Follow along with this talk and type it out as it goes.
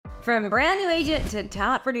From brand new agent to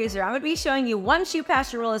top producer, I'm going to be showing you once you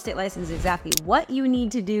pass your real estate license exactly what you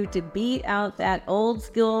need to do to beat out that old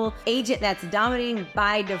school agent that's dominating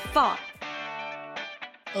by default.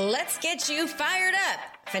 Let's get you fired up.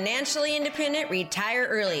 Financially independent, retire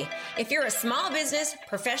early. If you're a small business,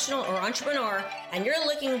 professional, or entrepreneur, and you're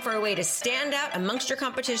looking for a way to stand out amongst your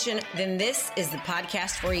competition, then this is the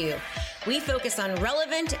podcast for you. We focus on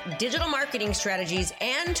relevant digital marketing strategies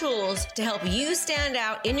and tools to help you stand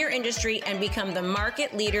out in your industry and become the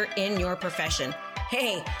market leader in your profession.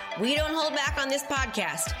 Hey, we don't hold back on this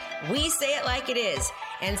podcast. We say it like it is.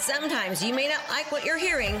 And sometimes you may not like what you're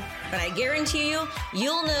hearing, but I guarantee you,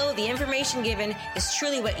 you'll know the information given is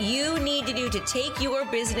truly what you need to do to take your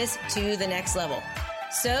business to the next level.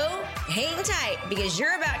 So hang tight because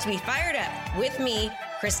you're about to be fired up with me,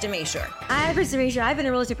 Krista Mashore. I'm Krista Mashore. I've been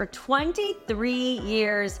in real estate for 23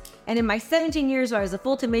 years. And in my 17 years where I was a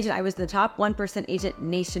full-time agent, I was the top 1% agent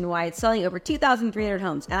nationwide, selling over 2,300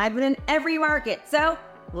 homes. And I've been in every market. So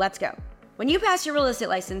let's go. When you pass your real estate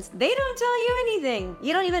license, they don't tell you anything.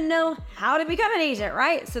 You don't even know how to become an agent,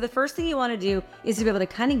 right? So the first thing you want to do is to be able to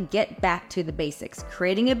kind of get back to the basics.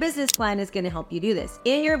 Creating a business plan is going to help you do this.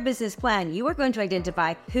 In your business plan, you are going to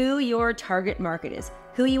identify who your target market is,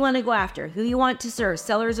 who you want to go after, who you want to serve,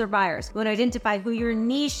 sellers or buyers. You want to identify who your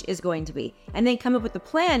niche is going to be, and then come up with a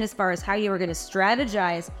plan as far as how you are going to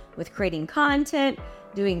strategize with creating content,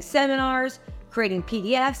 doing seminars, creating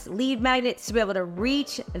PDFs, lead magnets to be able to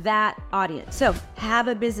reach that audience. So have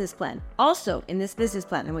a business plan. Also in this business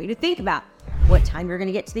plan, I want you to think about what time you're going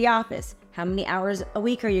to get to the office. How many hours a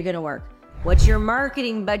week are you going to work? What's your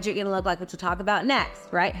marketing budget going to look like, which we'll talk about next,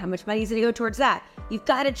 right? How much money is going to go towards that? You've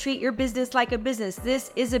got to treat your business like a business.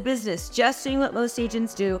 This is a business, just doing what most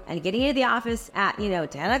agents do and getting into the office at,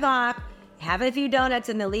 10 o'clock, having a few donuts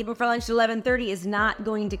and then leaving for lunch at 11:30 is not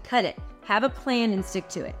going to cut it. Have a plan and stick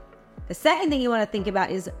to it. The second thing you want to think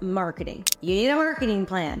about is marketing. You need a marketing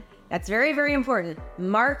plan. That's very, very important.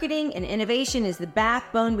 Marketing and innovation is the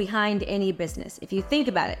backbone behind any business. If you think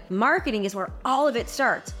about it, marketing is where all of it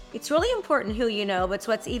starts. It's really important who you know, but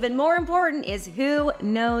what's even more important is who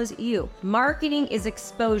knows you. Marketing is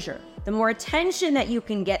exposure. The more attention that you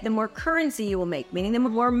can get, the more currency you will make, meaning the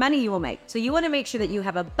more money you will make. So you want to make sure that you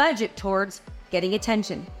have a budget towards getting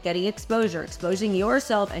attention, getting exposure, exposing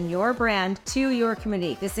yourself and your brand to your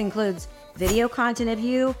community. This includes video content of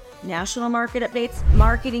you, national market updates,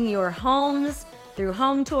 marketing your homes through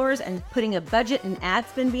home tours and putting a budget and ad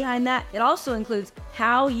spend behind that. It also includes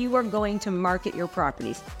how you are going to market your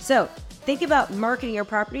properties. So think about marketing your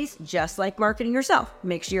properties just like marketing yourself.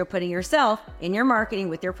 Make sure you're putting yourself in your marketing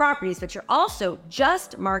with your properties, but you're also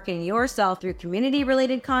just marketing yourself through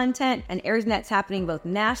community-related content and everything that's happening both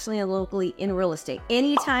nationally and locally in real estate.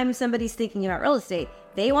 Anytime somebody's thinking about real estate,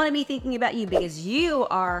 they want to be thinking about you because you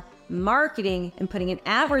are marketing and putting an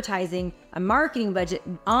advertising, a marketing budget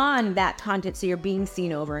on that content so you're being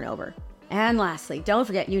seen over and over. And lastly, don't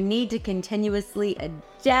forget, you need to continuously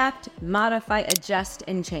adapt, modify, adjust,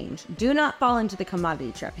 and change. Do not fall into the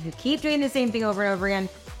commodity trap. If you keep doing the same thing over and over again,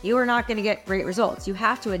 you are not going to get great results. You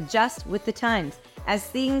have to adjust with the times. As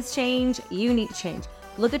things change, you need to change.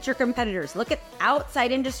 Look at your competitors. Look at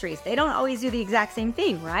outside industries. They don't always do the exact same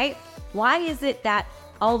thing, right? Why is it that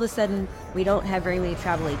all of a sudden we don't have very many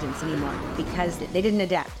travel agents anymore? Because they didn't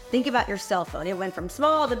adapt. Think about your cell phone. It went from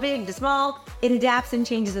small to big to small. It adapts and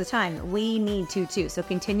changes with time. We need to too. So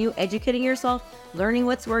continue educating yourself, learning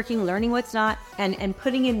what's working, learning what's not, and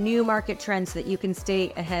putting in new market trends so that you can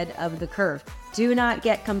stay ahead of the curve. Do not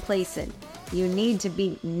get complacent. You need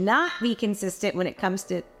to not be consistent when it comes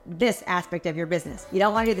to this aspect of your business. You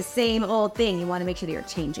don't want to do the same old thing. You want to make sure that you're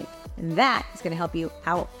changing. And that is going to help you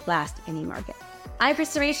outlast any market. I'm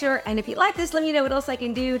Krista Mashore, and if you like this, let me know what else I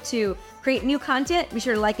can do to create new content. Be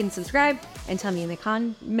sure to like and subscribe, and tell me in the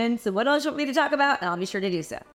comments what else you want me to talk about, and I'll be sure to do so.